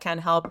mineral that can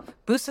help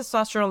boost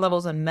testosterone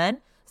levels in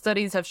men.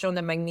 Studies have shown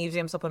that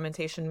magnesium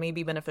supplementation may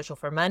be beneficial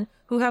for men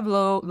who have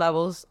low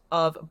levels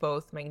of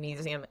both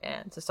magnesium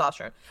and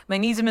testosterone.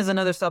 Magnesium is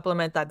another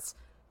supplement that's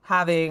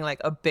having like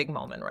a big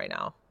moment right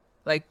now.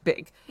 Like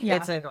big. Yeah.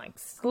 It's in like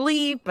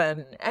sleep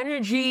and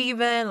energy,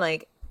 even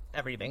like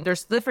everything.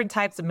 There's different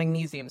types of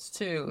magnesiums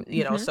too,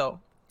 you know,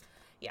 so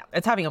yeah,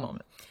 it's having a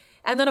moment.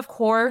 And then of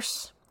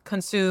course,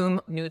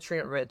 consume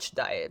nutrient-rich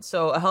diet.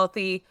 So a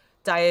healthy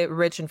diet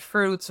rich in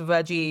fruits,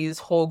 veggies,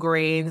 whole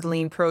grains,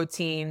 lean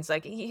proteins.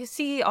 Like you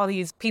see all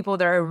these people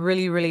that are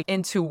really, really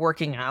into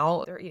working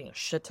out. They're eating a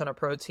shit ton of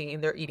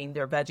protein. They're eating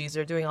their veggies.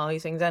 They're doing all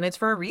these things. And it's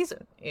for a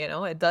reason, you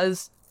know, it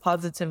does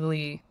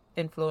positively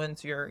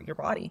influence your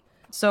body.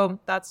 So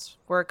that's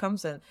where it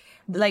comes in.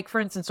 Like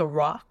for instance, The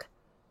Rock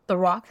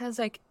has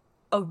like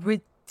a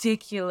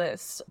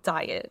ridiculous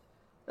diet.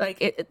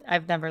 Like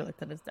I've never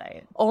looked at his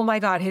diet. oh my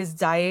God, his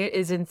diet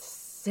is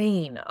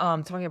insane.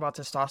 Talking about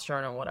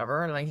testosterone and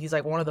whatever. And like he's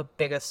like one of the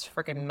biggest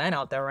freaking men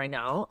out there right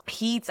now.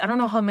 He eats, I don't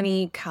know how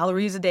many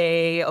calories a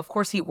day. Of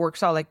course, he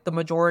works out like the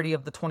majority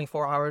of the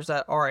 24 hours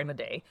that are in a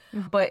day.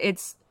 But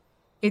it's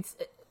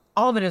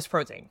all of it is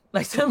protein.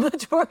 Like the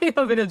majority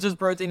of it is just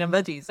protein and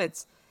veggies.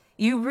 It's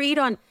you read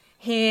on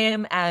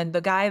him and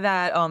the guy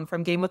that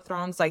from Game of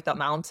Thrones, like the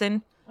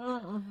Mountain.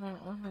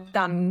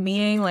 That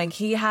meaning like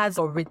he has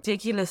a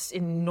ridiculous,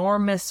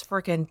 enormous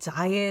freaking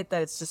diet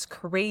that it's just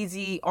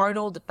crazy.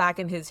 Arnold back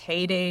in his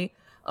heyday,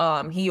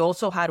 he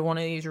also had one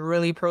of these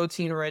really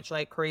protein rich,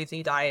 like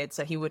crazy diets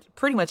that he would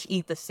pretty much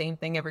eat the same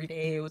thing every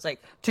day. It was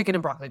like chicken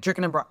and broccoli,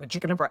 chicken and broccoli,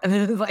 chicken and broccoli.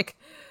 And it was like,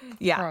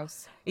 yeah.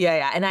 Gross.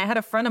 Yeah. And I had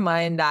a friend of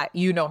mine that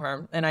you know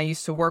her and I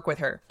used to work with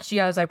her. She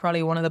has like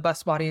probably one of the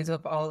best bodies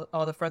of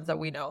all the friends that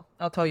we know.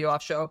 I'll tell you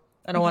off show.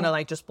 I don't want to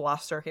like just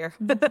blast her here.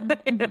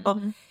 You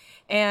know?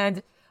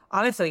 And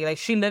honestly, like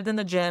she lived in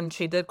the gym,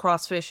 she did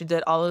CrossFit, she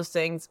did all those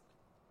things.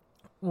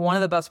 One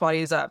of the best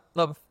bodies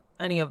of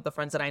any of the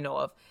friends that I know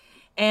of.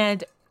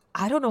 And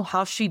I don't know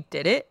how she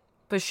did it,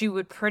 but she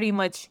would pretty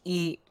much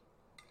eat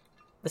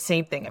the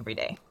same thing every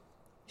day.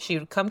 She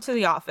would come to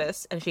the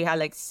office and she had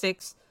like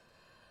 6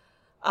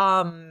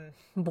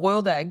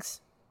 boiled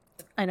eggs.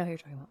 I know who you're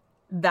talking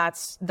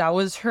about. That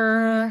was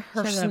her She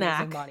has an snack.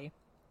 amazing body.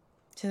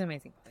 She's an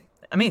amazing body.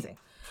 Amazing.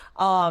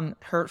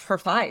 Her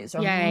thighs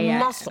are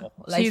muscle.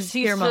 Like She's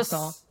pure just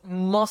muscle.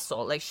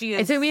 Muscle. Like she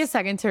is. It took me a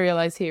second to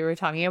realize who you were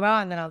talking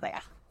about, and then I was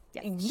like,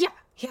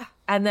 Yeah.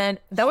 And then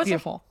that was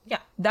beautiful.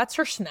 That's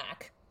her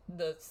snack.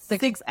 The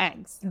 6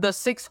 eggs. The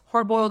 6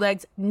 hard-boiled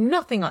eggs,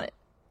 nothing on it.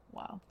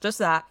 Wow. Just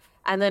that.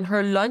 And then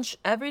her lunch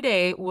every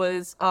day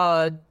was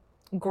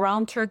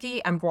ground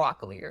turkey and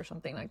broccoli or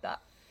something like that.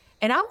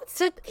 And I would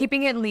sit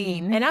Keeping it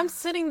lean. and I'm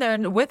sitting there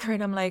with her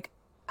and I'm like,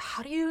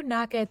 how do you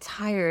not get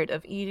tired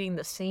of eating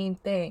the same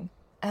thing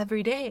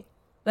every day?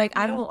 Like,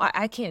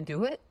 I can't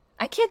do it.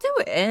 I can't do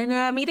it. And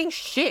I'm eating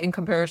shit in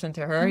comparison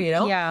to her, you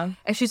know? Yeah.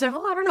 And she's like,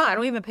 oh, I don't know. I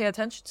don't even pay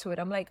attention to it.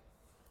 I'm like,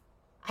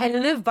 I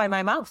live by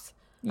my mouth.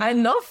 I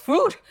love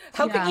food.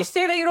 How can you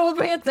say that you don't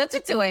pay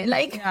attention to it?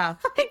 Like, I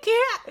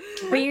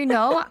can't. But you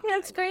know,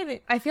 That's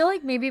crazy. I feel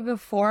like maybe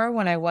before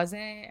when I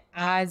wasn't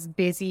as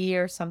busy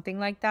or something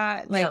like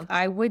that, like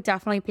I would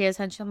definitely pay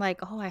attention, like,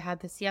 oh, I had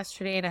this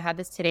yesterday and I had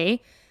this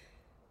today.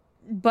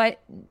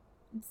 But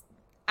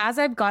as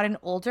I've gotten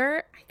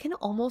older, I can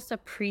almost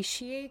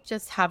appreciate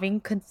just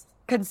having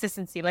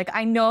consistency. Like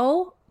I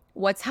know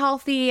what's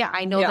healthy.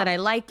 I know that I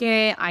like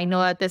it. I know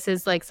that this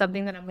is like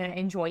something that I'm going to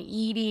enjoy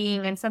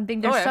eating and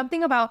something. There's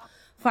something about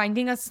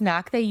finding a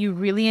snack that you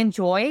really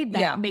enjoy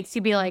that makes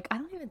you be like, I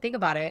don't even think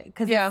about it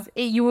because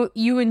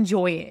you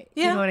enjoy it.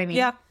 You know what I mean?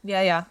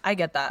 Yeah. I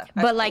get that.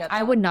 But like,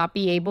 I would not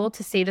be able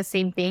to say the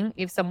same thing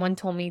if someone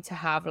told me to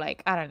have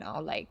like, I don't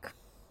know, like,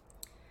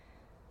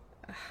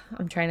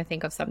 I'm trying to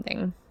think of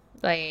something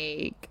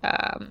like,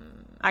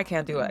 I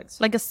can't do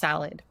eggs. like a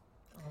salad.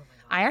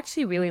 I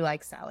actually really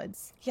like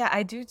salads. Yeah,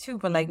 I do too,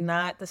 but like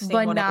not the same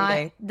But one not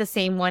every day. the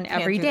same one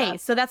every do day.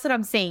 that. So that's what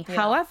I'm saying.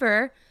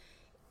 However,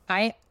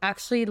 I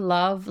actually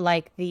love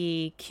like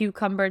the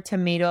cucumber,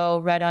 tomato,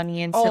 red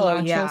onion,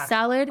 cilantro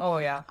salad. Oh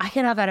yeah. I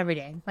can have that every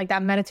day. Like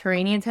that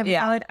Mediterranean type of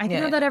salad. I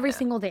can have that every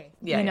single day.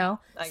 You know?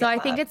 So I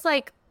think it's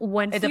like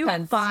once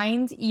you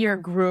find your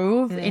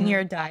groove in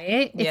your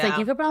diet, it's like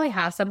you could probably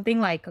have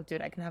something like, oh,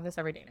 dude, I can have this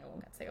every day and I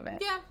won't get sick of it.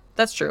 Yeah.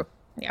 That's true.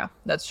 Yeah.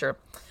 That's true.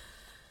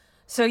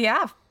 So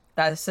yeah,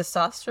 that is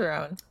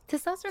testosterone.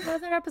 Testosterone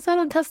has an episode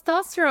on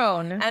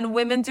testosterone. And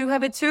women do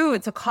have it too.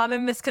 It's a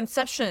common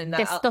misconception.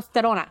 That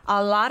Testosterone.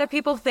 a lot of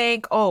people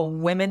think, oh,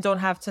 women don't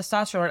have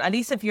testosterone. At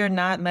least if you're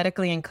not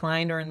medically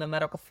inclined or in the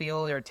medical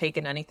field or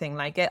taking anything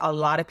like it, a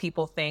lot of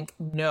people think,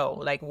 no,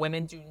 like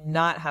women do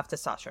not have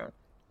testosterone.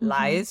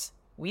 Lies.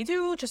 We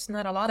do, just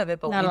not a lot of it,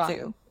 but we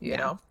do. You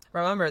know?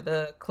 Remember,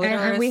 the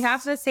clitoris. And we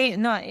have to say,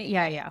 no,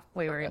 yeah.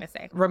 What were we going to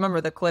say? Remember,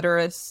 the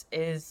clitoris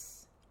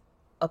is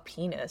a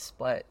penis,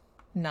 but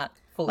not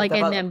fully like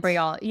developed. in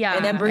embryology. Yeah.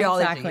 In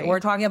embryology. Exactly. We're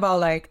talking about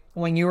like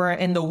when you were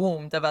in the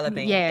womb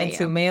developing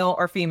into male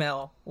or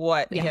female,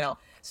 you know.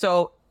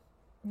 So,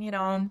 you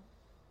know,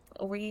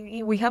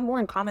 we have more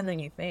in common than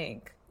you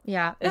think.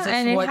 Yeah. It's just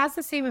And it what- has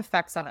the same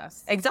effects on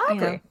us. Exactly.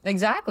 You know?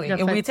 Exactly. The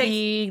And we take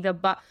fatigue,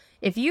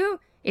 if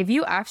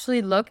you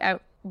actually look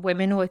at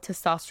women with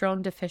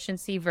testosterone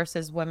deficiency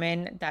versus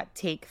women that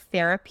take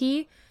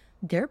therapy,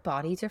 their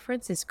body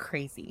difference is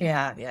crazy.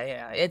 yeah.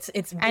 It's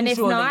And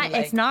visually,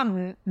 it's not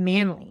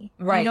manly.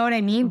 Right. You know what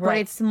I mean? But Right.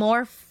 it's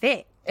more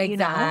fit. You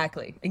know?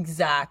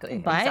 Exactly.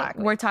 But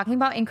we're talking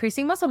about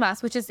increasing muscle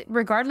mass, which is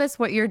regardless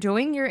what you're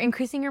doing, you're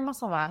increasing your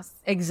muscle mass.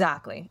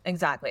 Exactly.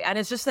 And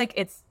it's just like,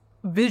 it's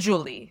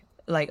visually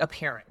like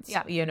appearance.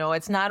 Yeah. You know,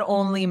 it's not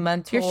only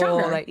mental. You're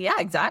stronger. Like, yeah,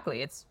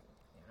 exactly. It's,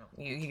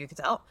 you can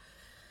tell.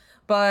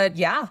 But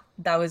yeah,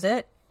 that was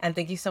it. And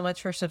thank you so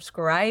much for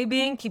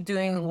subscribing. Keep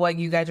doing what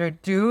you guys are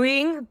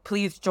doing.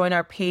 Please join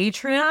our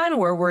Patreon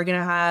where we're going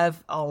to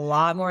have a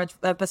lot more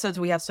episodes.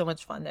 We have so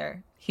much fun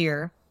there,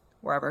 here,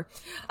 wherever.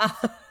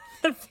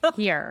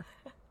 Here.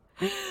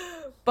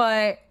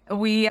 But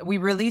we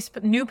release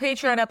new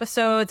Patreon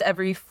episodes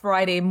every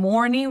Friday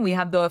morning. We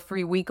have the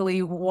free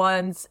weekly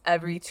ones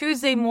every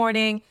Tuesday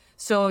morning.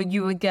 So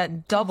you would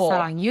get double. So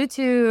on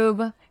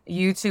YouTube.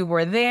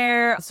 We're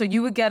there. So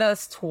you would get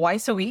us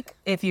twice a week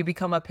if you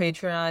become a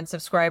Patreon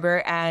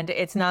subscriber. And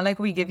it's not like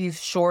we give you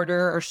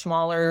shorter or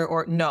smaller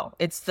or no,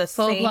 it's the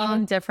Full-blown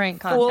same different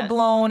content.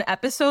 full-blown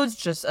episodes,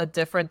 just a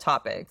different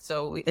topic.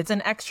 So it's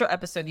an extra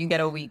episode you get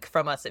a week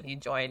from us if you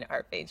join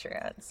our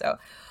Patreon. So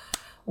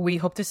we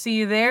hope to see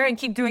you there and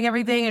keep doing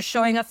everything and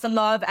showing us the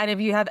love. And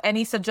if you have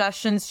any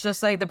suggestions,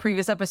 just like the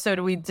previous episode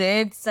we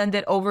did, send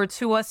it over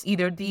to us,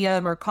 either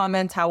DM or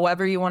comment,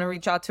 however you want to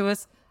reach out to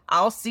us.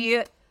 I'll see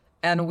it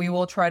and we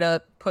will try to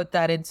put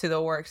that into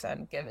the works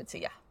and give it to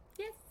you.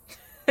 Yes.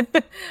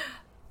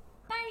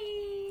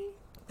 Bye.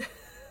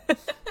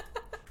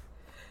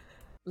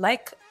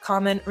 Like,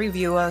 comment,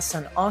 review us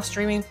on all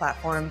streaming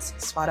platforms,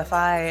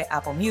 Spotify,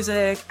 Apple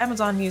Music,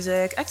 Amazon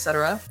Music,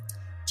 etc.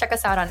 Check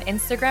us out on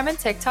Instagram and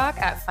TikTok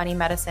at Funny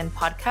Medicine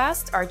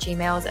Podcast. Our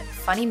Gmail is at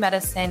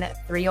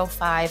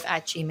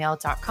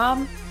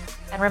funnymedicine305@gmail.com.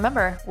 And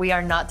remember, we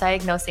are not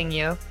diagnosing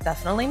you.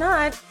 Definitely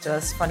not.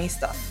 Just funny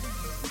stuff.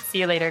 See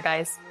you later,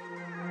 guys.